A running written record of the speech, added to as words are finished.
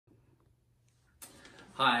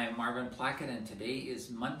Hi, I'm Marvin Plackett, and today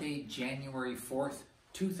is Monday, January 4th,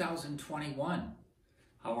 2021.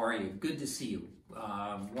 How are you? Good to see you.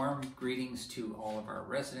 Warm greetings to all of our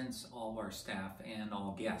residents, all of our staff, and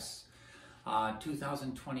all guests.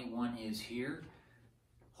 2021 is here.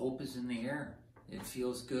 Hope is in the air. It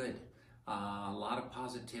feels good. A lot of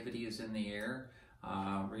positivity is in the air.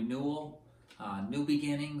 Renewal, new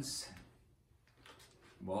beginnings.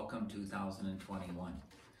 Welcome 2021.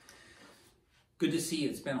 Good to see you.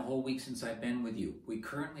 It's been a whole week since I've been with you. We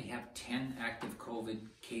currently have 10 active COVID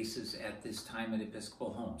cases at this time at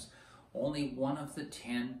Episcopal homes. Only one of the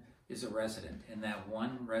 10 is a resident, and that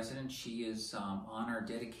one resident, she is on our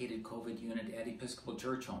dedicated COVID unit at Episcopal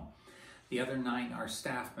Church Home. The other 9 are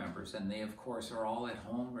staff members, and they, of course, are all at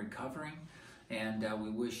home recovering, and we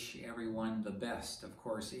wish everyone the best, of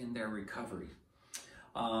course, in their recovery.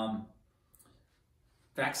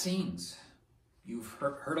 Vaccines. You've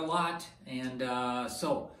heard a lot, and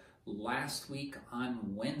so last week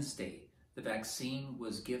on Wednesday, the vaccine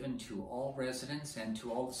was given to all residents and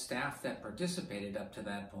to all the staff that participated up to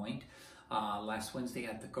that point last Wednesday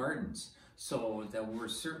at the Gardens. So that we're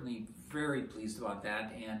certainly very pleased about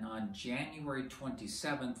that, and on January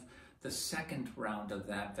 27th, the second round of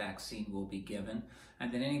that vaccine will be given,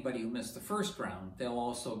 and then anybody who missed the first round, they'll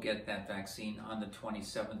also get that vaccine on the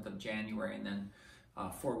 27th of January, and then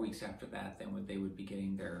 4 weeks after that, then they would be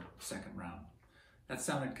getting their second round. That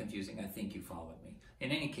sounded confusing. I think you followed me. In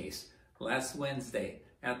any case, last Wednesday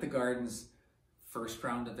at the Gardens, first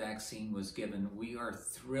round of vaccine was given. We are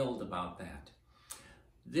thrilled about that.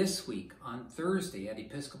 This week, on Thursday at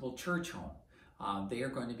Episcopal Church Home, they are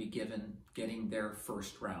going to be getting their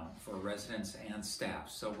first round for residents and staff.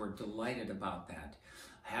 So we're delighted about that.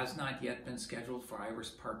 Has not yet been scheduled for Iris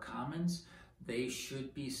Park Commons. They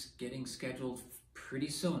should be getting scheduled pretty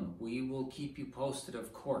soon. We will keep you posted,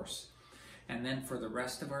 of course. And then for the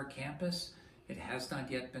rest of our campus, it has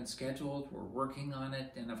not yet been scheduled. We're working on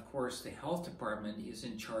it. And of course, the health department is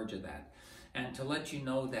in charge of that. And to let you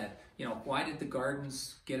know that, why did the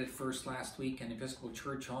Gardens get it first last week and Episcopal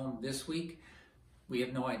Church Home this week? We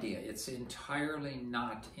have no idea. It's entirely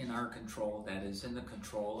not in our control. That is in the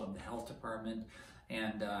control of the health department,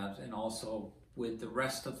 and also with the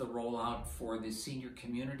rest of the rollout for the senior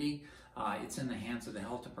community, it's in the hands of the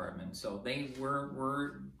health department. So they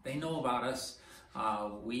know about us.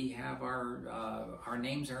 We have our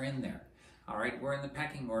names are in there. All right, we're in the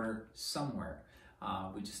pecking order somewhere.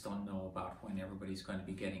 We just don't know about when everybody's going to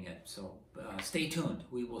be getting it. So stay tuned.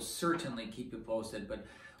 We will certainly keep you posted, but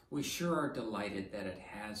we sure are delighted that it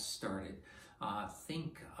has started.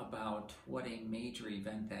 Think about what a major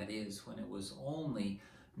event that is when it was only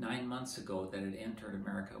 9 months ago that it entered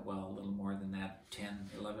America. Well, a little more than that,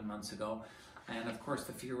 10, 11 months ago. And of course,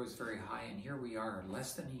 the fear was very high. And here we are,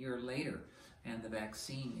 less than a year later, and the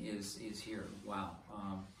vaccine is here. Wow.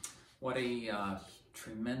 What a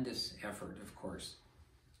tremendous effort, of course.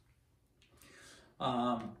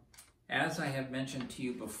 As I have mentioned to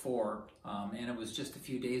you before, and it was just a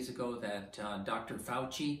few days ago that Dr.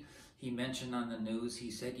 Fauci, he mentioned on the news, he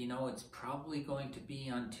said, it's probably going to be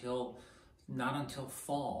not until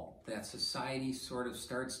fall that society sort of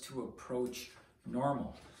starts to approach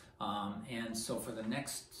normal. And so for the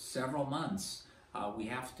next several months, we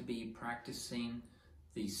have to be practicing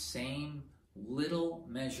the same little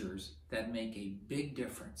measures that make a big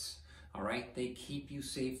difference. All right, they keep you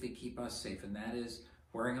safe, they keep us safe, and that is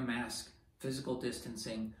wearing a mask, physical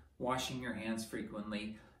distancing, washing your hands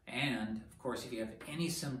frequently, and of course, if you have any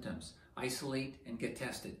symptoms, isolate and get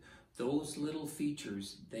tested. Those little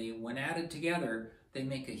features, when added together, they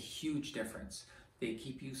make a huge difference. They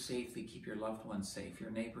keep you safe, they keep your loved ones safe, your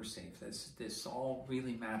neighbors safe. This all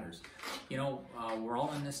really matters. We're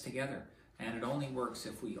all in this together, and it only works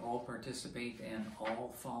if we all participate and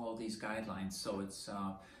all follow these guidelines. So it's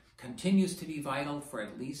continues to be vital for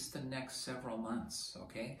at least the next several months,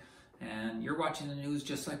 okay? And you're watching the news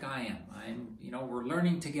just like I am. We're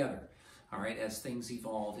learning together, all right, as things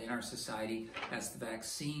evolve in our society, as the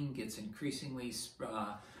vaccine gets increasingly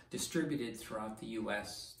distributed throughout the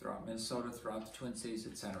U.S., throughout Minnesota, throughout the Twin Cities,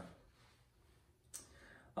 etc.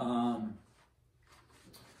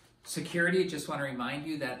 Security, just want to remind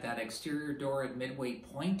you that exterior door at Midway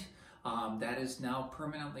Point, that is now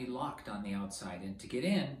permanently locked on the outside. And to get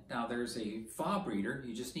in, now there's a fob reader.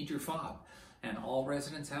 You just need your fob. And all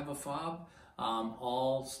residents have a fob.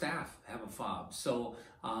 All staff have a fob. So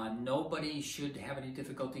nobody should have any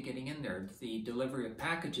difficulty getting in there. The delivery of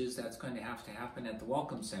packages, that's going to happen at the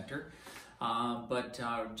Welcome Center. But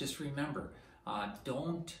just remember,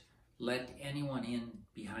 don't let anyone in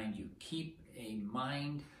behind you. Keep a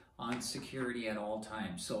mind on security at all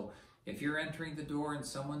times. So If you're entering the door and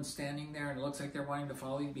someone's standing there and it looks like they're wanting to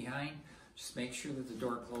follow you behind, just make sure that the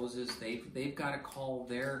door closes. They've got to call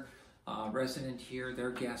their resident here,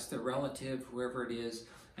 their guest, their relative, whoever it is.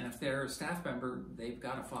 And if they're a staff member, they've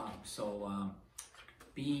got to follow. So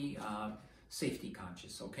be safety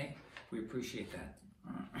conscious, okay? We appreciate that.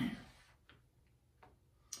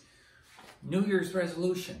 New Year's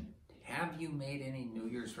resolution. Have you made any New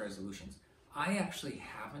Year's resolutions? I actually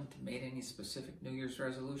haven't made any specific New Year's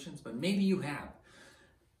resolutions, but maybe you have.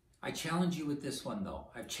 I challenge you with this one, though.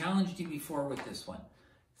 I've challenged you before with this one.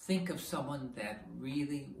 Think of someone that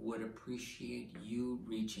really would appreciate you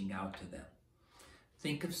reaching out to them.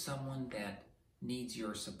 Think of someone that needs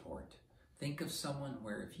your support. Think of someone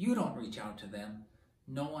where if you don't reach out to them,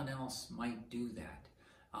 no one else might do that.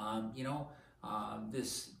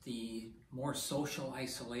 The more social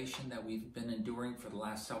isolation that we've been enduring for the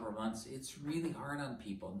last several months, it's really hard on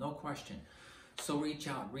people, no question. So reach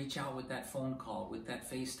out with that phone call, with that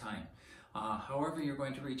FaceTime. However you're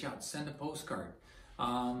going to reach out, send a postcard,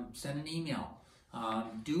 send an email.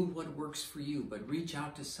 Do what works for you, but reach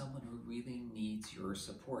out to someone who really needs your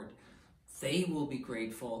support. They will be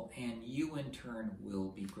grateful, and you in turn will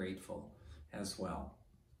be grateful as well.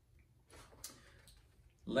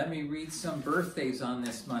 Let me read some birthdays on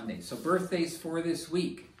this Monday. So birthdays for this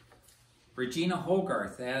week. Regina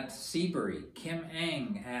Hogarth at Seabury, Kim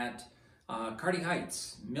Ang at Carty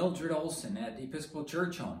Heights, Mildred Olson at Episcopal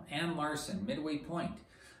Church Home, Ann Larson, Midway Point,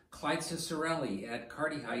 Clyde Cicerelli at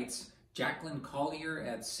Carty Heights, Jacqueline Collier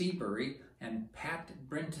at Seabury, and Pat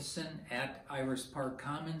Brentison at Iris Park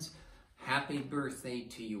Commons. Happy birthday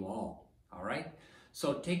to you all. All right?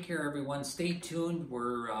 So take care, everyone. Stay tuned.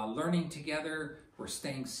 We're learning together. We're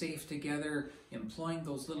staying safe together, employing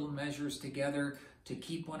those little measures together to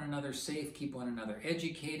keep one another safe, keep one another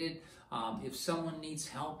educated. If someone needs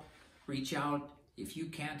help, reach out. If you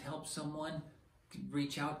can't help someone,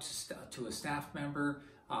 reach out to a staff member.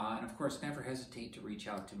 And of course, never hesitate to reach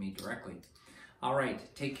out to me directly. All right,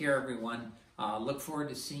 take care, everyone. Look forward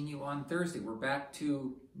to seeing you on Thursday. We're back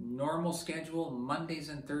to normal schedule. Mondays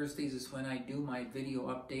and Thursdays is when I do my video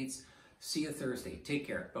updates. See you Thursday. Take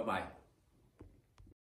care. Bye-bye.